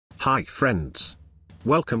Hi friends.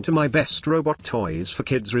 Welcome to my best robot toys for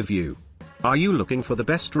kids review. Are you looking for the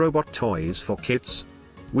best robot toys for kids?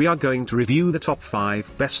 We are going to review the top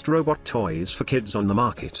 5 best robot toys for kids on the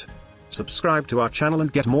market. Subscribe to our channel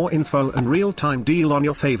and get more info and real-time deal on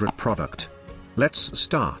your favorite product. Let's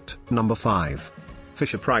start. Number 5.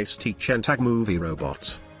 Fisher-Price Teach and Tag Movi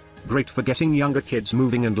Robot. Great for getting younger kids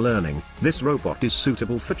moving and learning. This robot is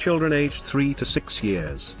suitable for children aged 3 to 6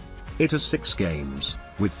 years. It has 6 games,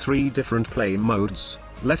 with 3 different play modes,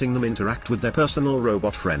 letting them interact with their personal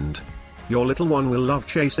robot friend. Your little one will love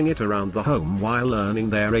chasing it around the home while learning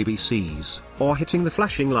their ABCs, or hitting the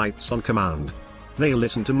flashing lights on command. They'll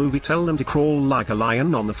listen to Movi tell them to crawl like a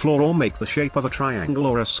lion on the floor or make the shape of a triangle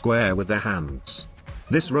or a square with their hands.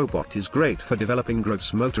 This robot is great for developing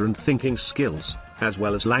gross motor and thinking skills, as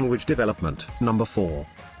well as language development. Number 4.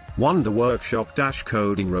 Wonder Workshop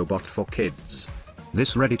Coding Robot for Kids.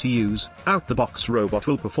 This ready-to-use, out-the-box robot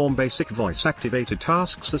will perform basic voice-activated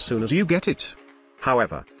tasks as soon as you get it.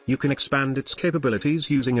 However, you can expand its capabilities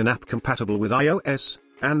using an app compatible with iOS,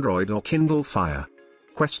 Android or Kindle Fire.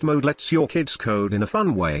 Quest Mode lets your kids code in a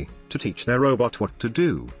fun way, to teach their robot what to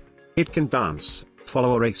do. It can dance,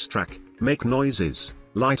 follow a racetrack, make noises,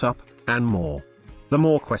 light up, and more. The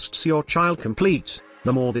more quests your child complete,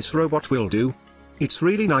 the more this robot will do. It's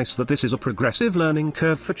really nice that this is a progressive learning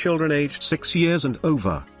curve for children aged 6 years and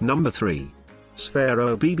over. Number 3.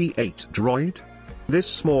 Sphero BB-8 Droid. This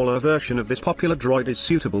smaller version of this popular droid is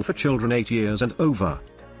suitable for children 8 years and over.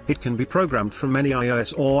 It can be programmed from any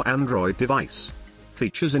iOS or Android device.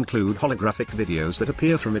 Features include holographic videos that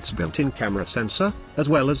appear from its built-in camera sensor, as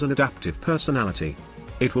well as an adaptive personality.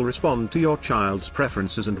 It will respond to your child's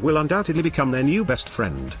preferences and will undoubtedly become their new best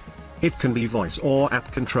friend. It can be voice or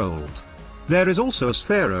app controlled. There is also a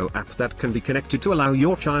Sphero app that can be connected to allow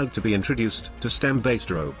your child to be introduced to STEM-based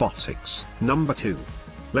robotics. Number 2.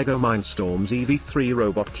 LEGO Mindstorms EV3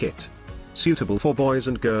 Robot Kit. Suitable for boys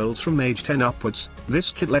and girls from age 10 upwards,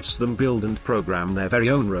 this kit lets them build and program their very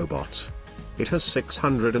own robot. It has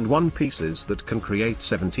 601 pieces that can create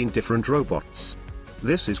 17 different robots.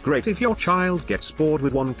 This is great if your child gets bored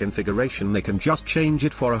with one configuration, they can just change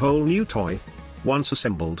it for a whole new toy. Once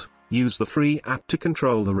assembled, use the free app to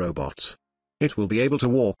control the robot. It will be able to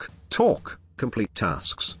walk, talk, complete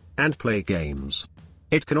tasks, and play games.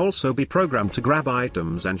 It can also be programmed to grab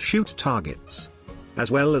items and shoot targets.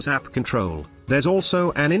 As well as app control, there's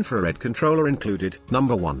also an infrared controller included.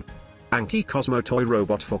 Number 1. Anki Cozmo Toy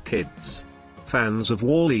Robot for Kids. Fans of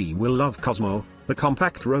Wall-E will love Cozmo, the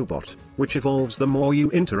compact robot, which evolves the more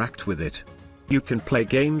you interact with it. You can play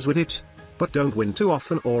games with it, but don't win too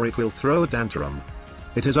often or it will throw a tantrum.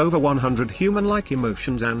 It has over 100 human-like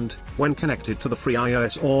emotions and, when connected to the free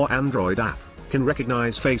iOS or Android app, can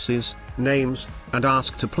recognize faces, names, and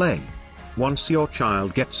ask to play. Once your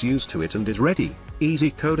child gets used to it and is ready,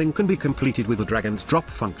 easy coding can be completed with a drag and drop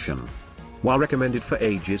function. While recommended for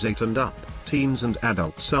ages 8 and up, teens and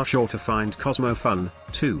adults are sure to find Cozmo fun,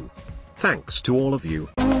 too. Thanks to all of you.